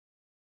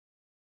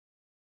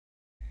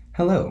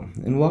Hello,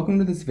 and welcome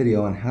to this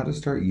video on how to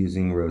start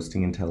using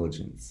Roasting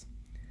Intelligence.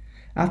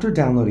 After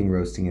downloading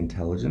Roasting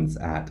Intelligence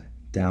at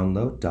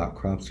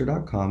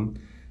download.cropster.com,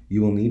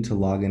 you will need to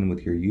log in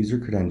with your user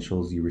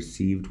credentials you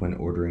received when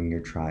ordering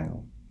your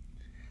trial.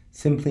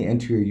 Simply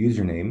enter your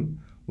username,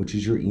 which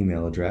is your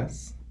email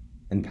address,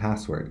 and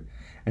password,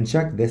 and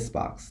check this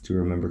box to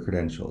remember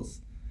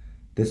credentials.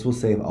 This will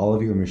save all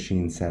of your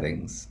machine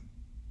settings.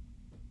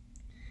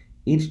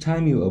 Each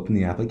time you open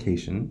the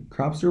application,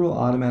 Cropster will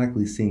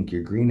automatically sync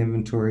your green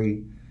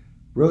inventory,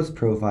 roast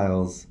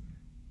profiles,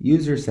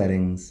 user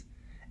settings,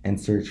 and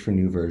search for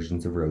new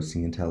versions of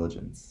Roasting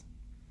Intelligence.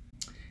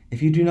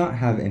 If you do not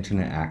have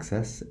internet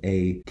access,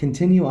 a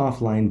Continue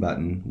Offline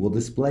button will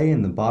display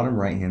in the bottom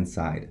right-hand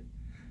side.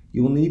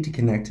 You will need to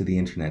connect to the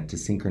internet to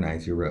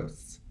synchronize your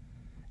roasts.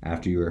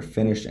 After you are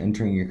finished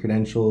entering your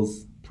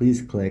credentials,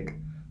 please click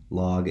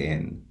Log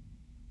In.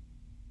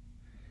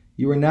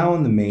 You are now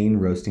on the main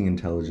Roasting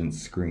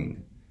Intelligence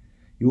screen.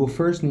 You will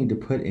first need to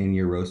put in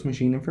your roast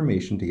machine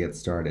information to get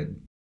started.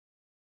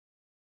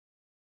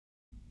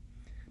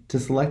 To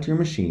select your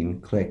machine,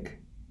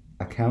 click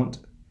Account,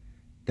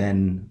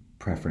 then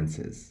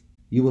Preferences.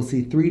 You will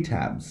see three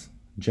tabs: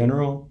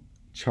 General,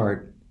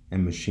 Chart,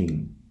 and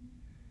Machine.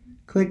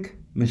 Click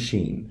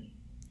Machine.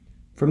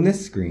 From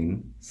this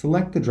screen,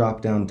 select the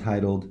drop-down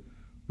titled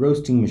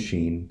Roasting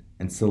Machine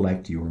and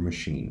select your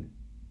machine.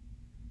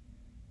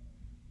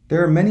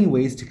 There are many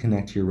ways to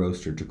connect your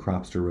roaster to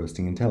Cropster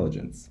Roasting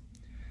Intelligence.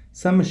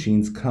 Some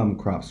machines come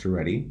Cropster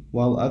ready,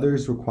 while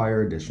others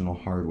require additional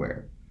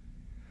hardware.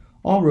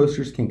 All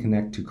roasters can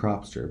connect to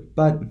Cropster,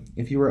 but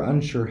if you are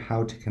unsure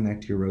how to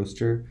connect your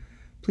roaster,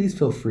 please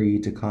feel free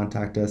to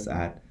contact us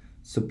at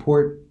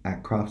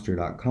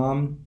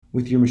support@cropster.com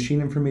with your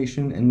machine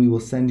information, and we will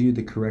send you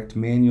the correct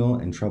manual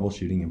and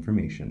troubleshooting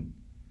information.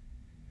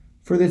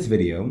 For this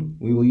video,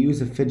 we will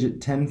use a Phidget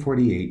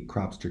 1048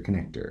 Cropster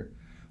Connector,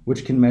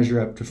 which can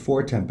measure up to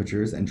 4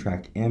 temperatures and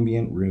track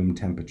ambient room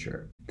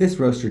temperature. This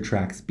roaster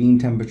tracks bean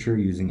temperature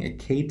using a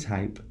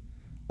K-type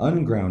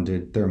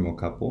ungrounded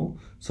thermocouple,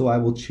 so I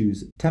will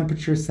choose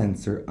Temperature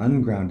Sensor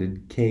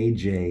Ungrounded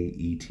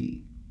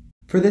KJET.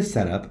 For this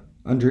setup,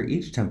 under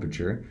each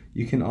temperature,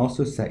 you can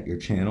also set your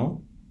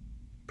channel,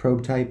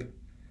 probe type,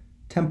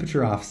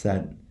 temperature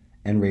offset,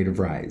 and rate of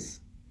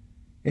rise.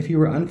 If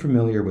you are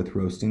unfamiliar with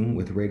roasting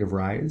with rate of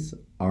rise,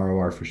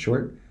 ROR for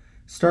short,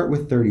 start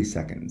with 30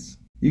 seconds.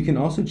 You can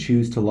also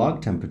choose to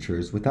log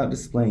temperatures without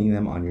displaying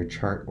them on your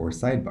chart or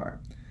sidebar.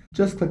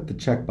 Just click the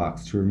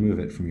checkbox to remove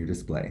it from your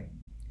display.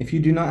 If you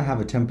do not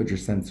have a temperature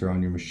sensor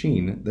on your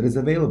machine that is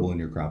available in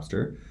your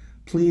Cropster,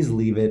 please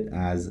leave it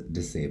as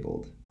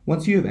disabled.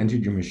 Once you have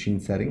entered your machine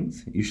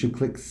settings, you should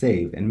click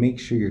Save and make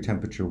sure your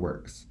temperature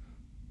works.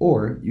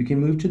 Or you can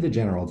move to the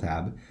General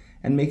tab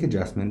and make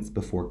adjustments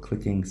before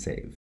clicking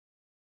Save.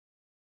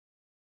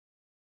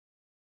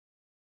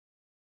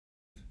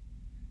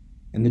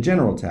 In the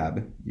General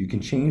tab, you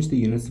can change the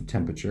units of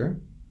temperature,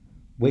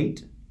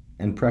 weight,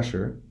 and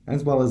pressure,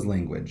 as well as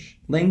language.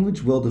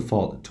 Language will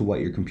default to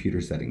what your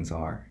computer settings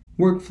are.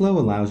 Workflow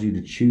allows you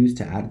to choose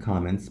to add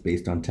comments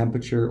based on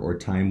temperature or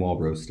time while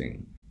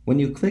roasting. When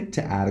you click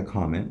to add a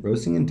comment,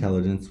 Roasting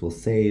Intelligence will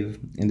save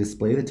and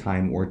display the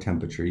time or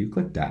temperature you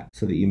clicked at,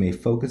 so that you may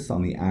focus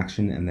on the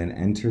action and then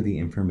enter the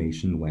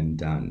information when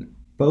done.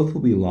 Both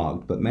will be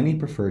logged, but many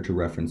prefer to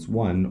reference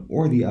one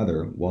or the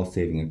other while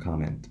saving a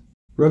comment.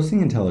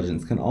 Roasting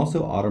Intelligence can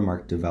also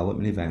automark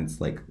development events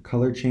like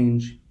color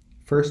change,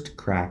 first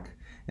crack,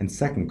 and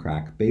second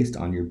crack based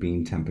on your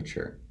bean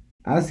temperature.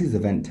 As these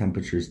event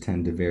temperatures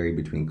tend to vary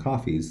between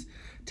coffees,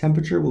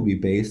 temperature will be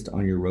based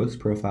on your roast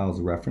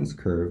profile's reference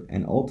curve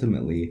and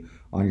ultimately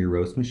on your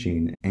roast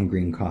machine and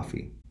green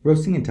coffee.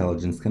 Roasting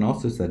Intelligence can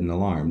also set an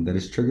alarm that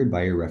is triggered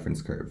by your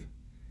reference curve.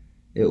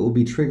 It will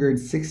be triggered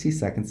 60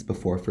 seconds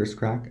before first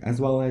crack as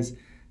well as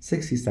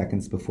 60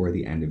 seconds before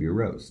the end of your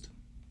roast.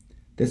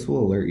 This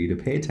will alert you to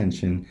pay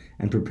attention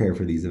and prepare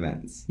for these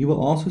events. You will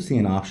also see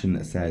an option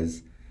that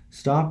says,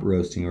 Stop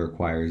Roasting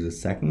requires a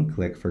second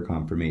click for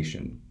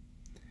confirmation.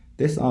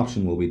 This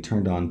option will be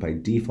turned on by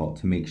default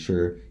to make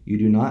sure you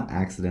do not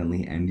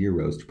accidentally end your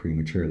roast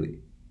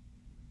prematurely.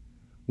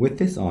 With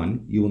this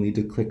on, you will need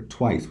to click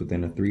twice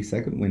within a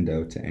 3-second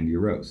window to end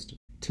your roast.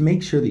 To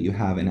make sure that you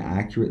have an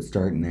accurate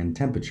start and end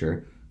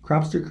temperature,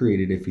 Cropster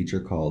created a feature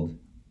called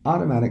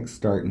Automatic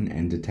Start and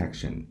End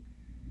Detection.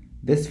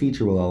 This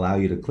feature will allow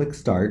you to click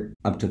Start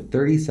up to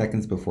 30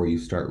 seconds before you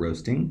start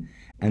roasting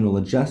and will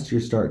adjust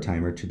your start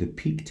timer to the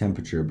peak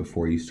temperature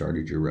before you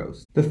started your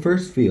roast. The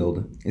first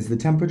field is the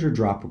temperature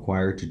drop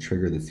required to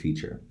trigger this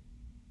feature.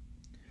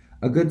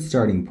 A good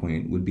starting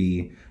point would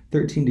be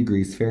 13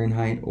 degrees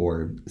Fahrenheit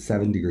or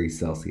 7 degrees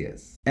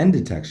Celsius. End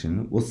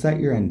detection will set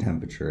your end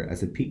temperature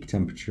as a peak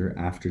temperature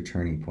after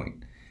turning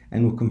point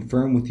and will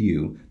confirm with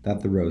you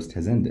that the roast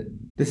has ended.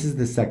 This is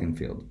the second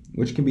field,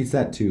 which can be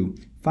set to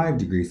 5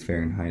 degrees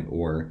Fahrenheit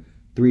or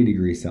 3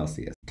 degrees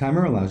Celsius.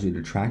 Timer allows you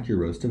to track your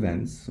roast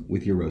events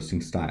with your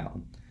roasting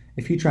style.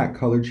 If you track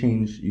color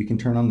change, you can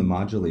turn on the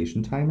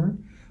modulation timer,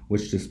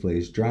 which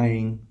displays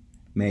drying,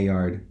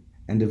 Maillard,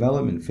 and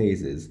development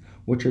phases,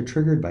 which are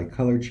triggered by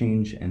color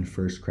change and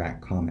first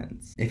crack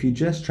comments. If you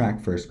just track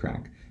first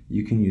crack,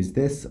 you can use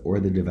this or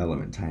the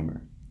development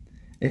timer.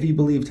 If you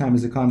believe time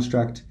is a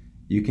construct,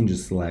 you can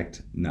just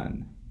select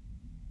none.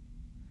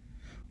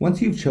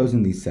 Once you've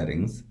chosen these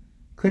settings,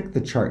 click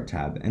the Chart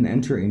tab and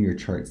enter in your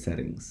chart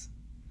settings.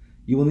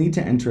 You will need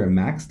to enter a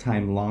max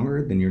time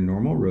longer than your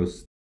normal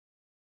roast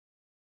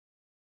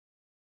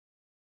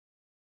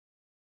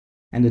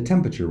and a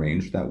temperature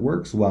range that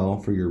works well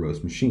for your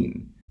roast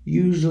machine.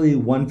 Usually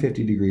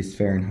 150 degrees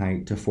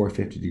Fahrenheit to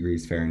 450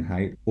 degrees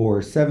Fahrenheit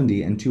or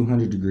 70 and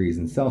 200 degrees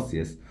in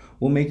Celsius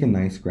will make a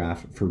nice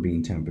graph for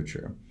bean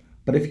temperature.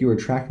 But if you are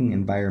tracking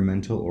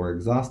environmental or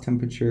exhaust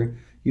temperature,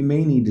 you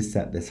may need to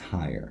set this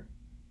higher.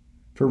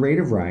 For rate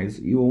of rise,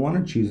 you will want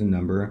to choose a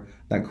number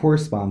that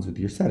corresponds with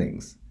your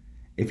settings.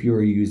 If you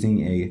are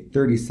using a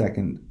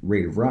 30-second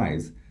rate of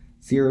rise,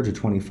 0 to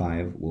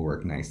 25 will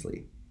work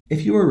nicely.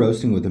 If you are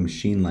roasting with a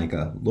machine like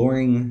a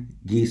Loring,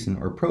 Gießen,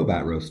 or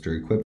Probat roaster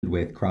equipped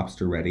with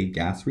Cropster Ready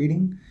gas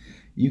reading,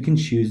 you can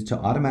choose to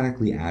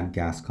automatically add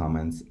gas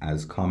comments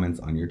as comments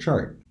on your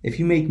chart. If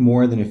you make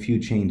more than a few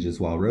changes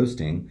while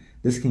roasting,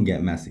 this can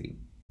get messy.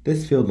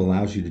 This field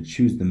allows you to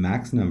choose the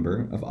max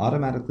number of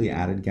automatically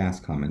added gas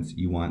comments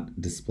you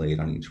want displayed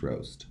on each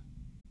roast.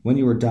 When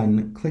you are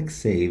done, click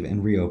Save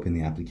and reopen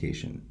the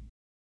application.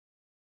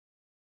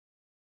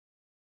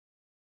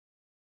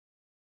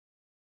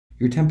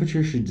 Your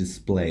temperature should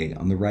display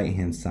on the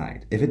right-hand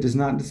side. If it does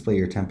not display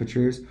your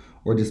temperatures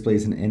or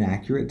displays an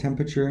inaccurate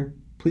temperature,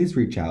 please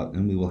reach out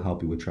and we will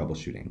help you with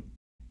troubleshooting.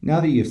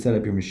 Now that you've set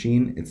up your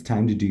machine, it's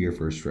time to do your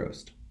first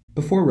roast.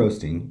 Before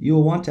roasting, you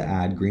will want to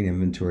add green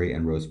inventory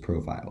and roast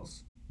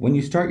profiles. When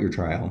you start your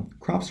trial,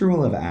 Cropster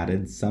will have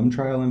added some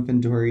trial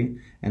inventory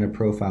and a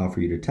profile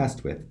for you to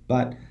test with,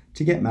 but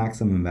to get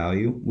maximum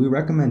value, we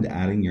recommend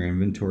adding your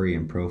inventory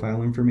and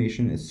profile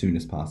information as soon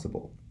as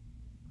possible.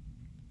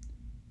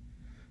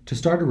 To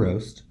start a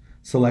roast,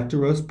 select a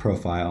roast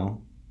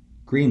profile,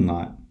 green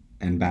lot,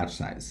 and batch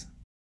size.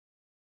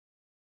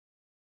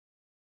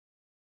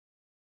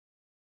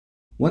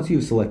 Once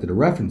you've selected a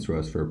reference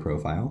roast for a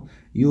profile,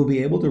 you will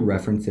be able to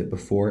reference it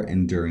before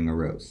and during a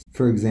roast.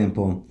 For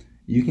example,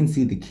 you can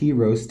see the key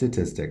roast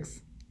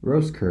statistics,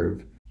 roast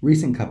curve,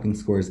 recent cupping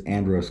scores,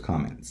 and roast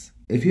comments.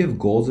 If you have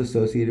goals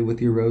associated with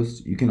your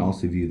roast, you can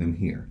also view them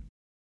here.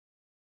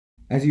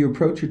 As you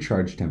approach your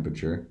charge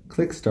temperature,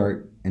 click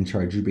Start and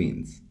charge your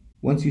beans.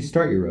 Once you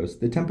start your roast,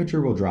 the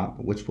temperature will drop,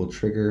 which will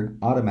trigger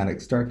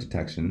automatic start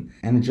detection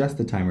and adjust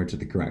the timer to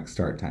the correct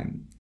start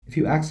time. If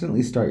you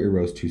accidentally start your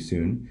roast too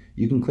soon,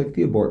 you can click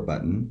the Abort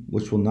button,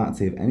 which will not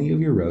save any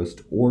of your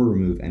roast or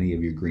remove any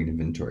of your green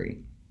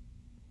inventory.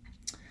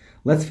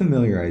 Let's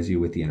familiarize you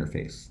with the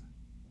interface.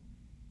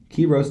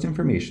 Key roast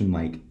information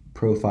like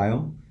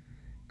profile,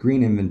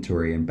 green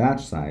inventory, and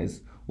batch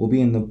size will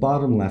be in the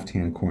bottom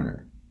left-hand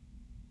corner.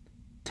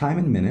 Time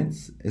in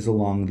minutes is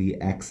along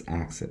the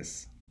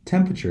x-axis.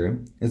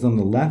 Temperature is on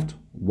the left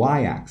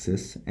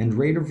y-axis and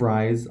rate of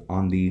rise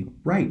on the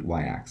right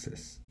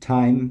y-axis.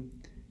 Time,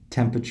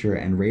 temperature,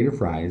 and rate of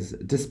rise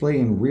display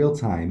in real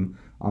time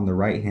on the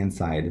right-hand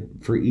side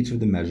for each of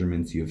the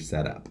measurements you have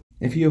set up.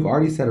 If you have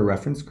already set a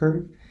reference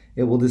curve,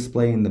 it will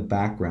display in the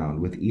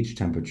background with each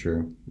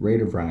temperature,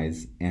 rate of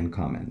rise, and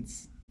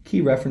comments.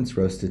 Key reference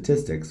roast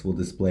statistics will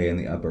display in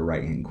the upper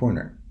right-hand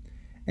corner,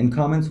 and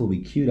comments will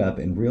be queued up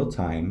in real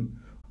time,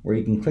 or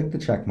you can click the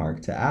check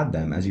mark to add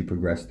them as you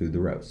progress through the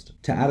roast.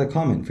 To add a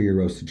comment for your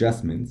roast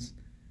adjustments,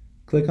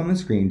 click on the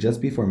screen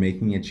just before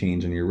making a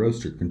change on your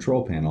roaster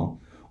control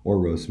panel or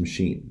roast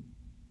machine.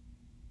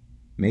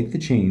 Make the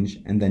change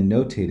and then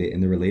notate it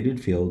in the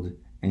related field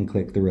and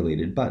click the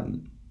related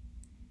button.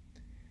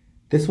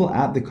 This will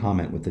add the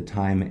comment with the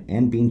time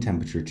and bean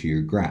temperature to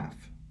your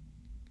graph.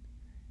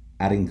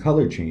 Adding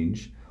color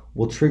change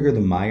will trigger the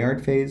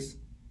Maillard phase,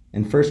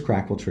 and first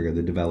crack will trigger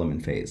the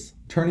development phase.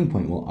 Turning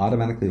point will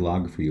automatically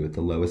log for you at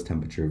the lowest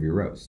temperature of your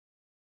roast.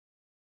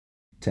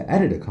 To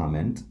edit a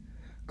comment,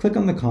 click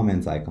on the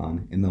comments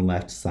icon in the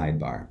left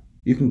sidebar.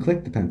 You can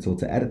click the pencil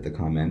to edit the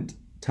comment,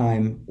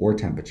 time, or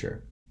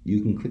temperature.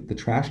 You can click the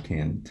trash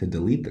can to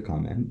delete the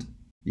comment.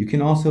 You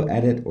can also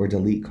edit or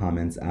delete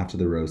comments after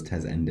the roast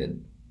has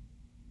ended.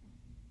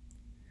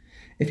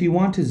 If you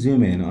want to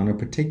zoom in on a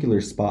particular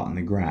spot on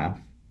the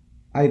graph,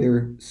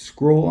 either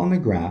scroll on the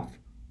graph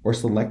or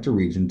select a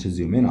region to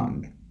zoom in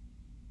on.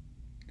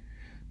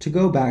 To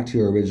go back to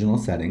your original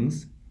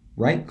settings,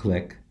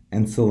 right-click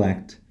and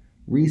select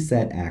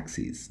Reset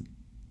Axes.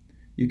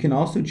 You can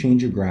also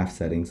change your graph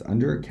settings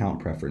under Account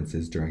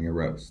Preferences during a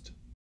roast.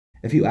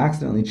 If you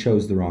accidentally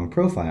chose the wrong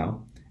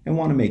profile and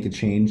want to make a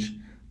change,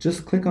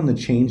 just click on the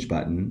Change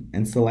button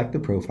and select the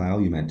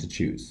profile you meant to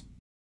choose.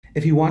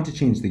 If you want to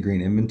change the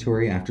green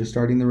inventory after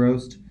starting the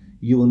roast,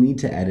 you will need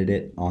to edit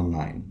it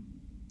online.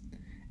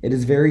 It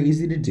is very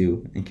easy to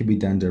do and can be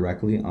done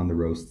directly on the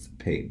roasts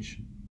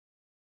page.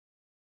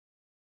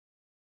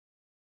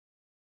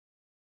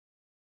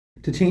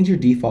 To change your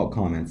default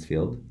comments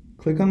field,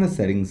 click on the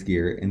settings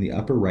gear in the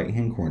upper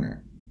right-hand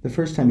corner. The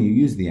first time you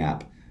use the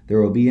app,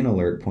 there will be an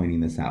alert pointing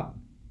this out.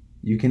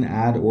 You can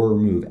add or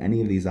remove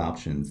any of these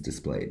options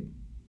displayed.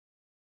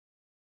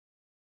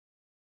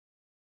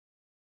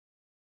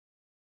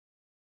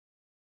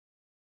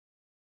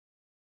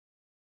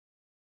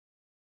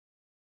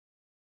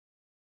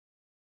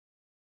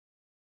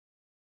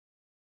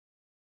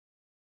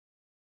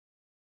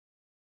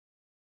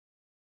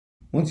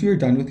 Once you are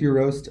done with your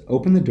roast,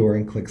 open the door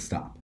and click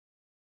Stop.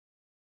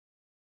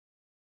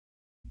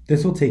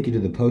 This will take you to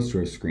the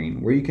post-roast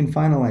screen where you can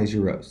finalize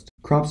your roast.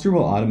 Cropster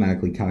will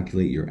automatically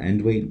calculate your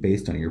end weight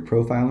based on your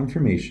profile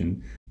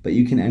information, but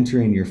you can enter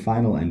in your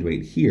final end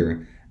weight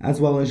here, as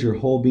well as your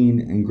whole bean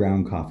and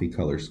ground coffee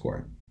color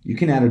score. You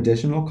can add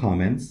additional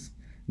comments,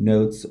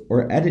 notes,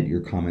 or edit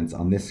your comments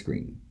on this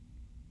screen.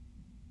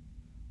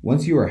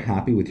 Once you are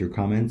happy with your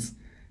comments,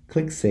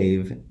 click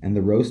Save and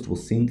the roast will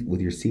sync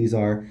with your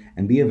Caesar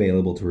and be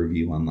available to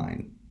review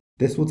online.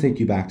 This will take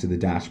you back to the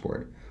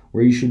dashboard,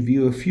 where you should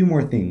view a few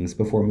more things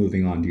before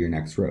moving on to your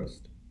next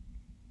roast.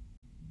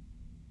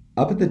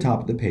 Up at the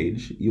top of the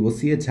page, you will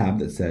see a tab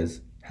that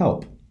says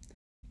Help.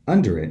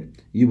 Under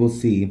it, you will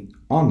see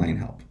Online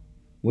Help,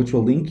 which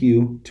will link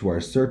you to our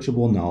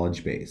searchable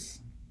knowledge base.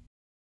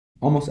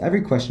 Almost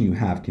every question you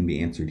have can be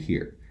answered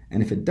here,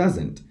 and if it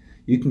doesn't,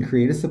 you can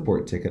create a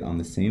support ticket on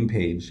the same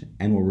page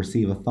and will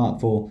receive a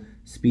thoughtful,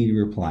 speedy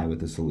reply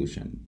with a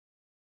solution.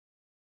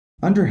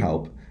 Under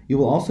Help, you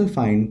will also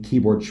find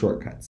keyboard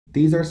shortcuts.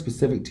 These are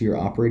specific to your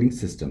operating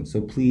system,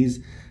 so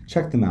please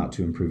check them out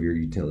to improve your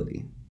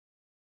utility.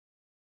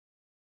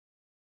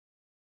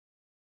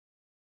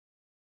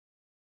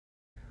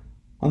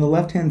 On the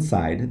left-hand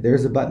side, there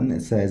is a button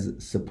that says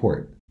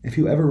Support. If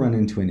you ever run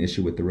into an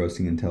issue with the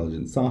Roasting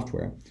Intelligence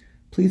software,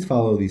 please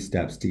follow these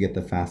steps to get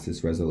the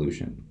fastest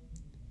resolution.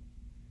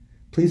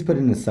 Please put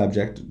in a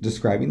subject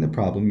describing the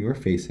problem you are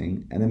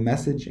facing and a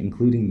message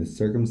including the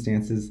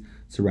circumstances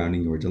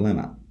surrounding your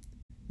dilemma.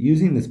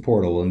 Using this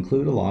portal will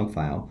include a log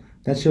file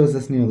that shows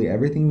us nearly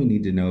everything we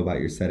need to know about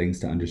your settings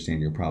to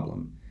understand your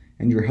problem,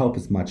 and your help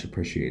is much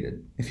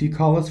appreciated. If you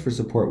call us for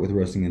support with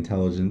Roasting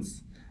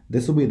Intelligence,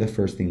 this will be the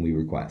first thing we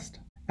request.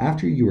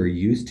 After you are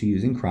used to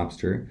using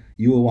Cropster,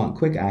 you will want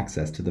quick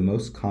access to the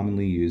most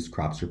commonly used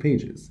Cropster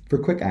pages. For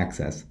quick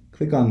access,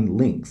 click on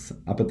Links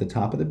up at the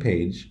top of the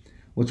page,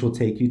 which will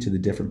take you to the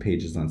different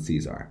pages on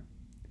Caesar.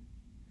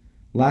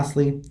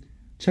 Lastly,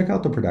 check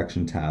out the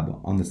Production tab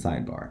on the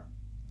sidebar.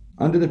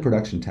 Under the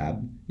Production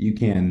tab, you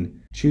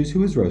can choose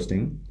who is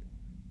roasting,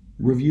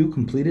 review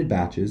completed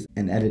batches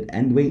and edit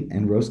end weight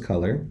and roast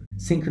color,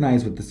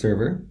 synchronize with the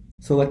server,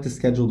 select a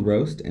scheduled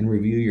roast and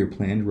review your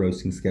planned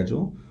roasting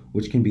schedule,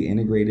 which can be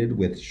integrated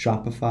with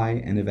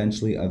Shopify and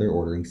eventually other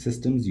ordering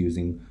systems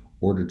using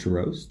Order to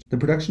Roast. The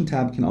Production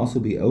tab can also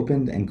be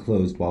opened and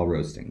closed while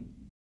roasting.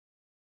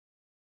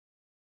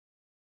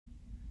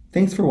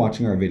 Thanks for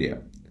watching our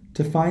video.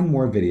 To find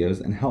more videos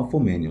and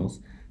helpful manuals,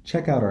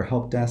 check out our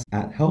help desk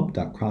at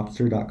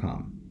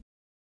help.cropster.com.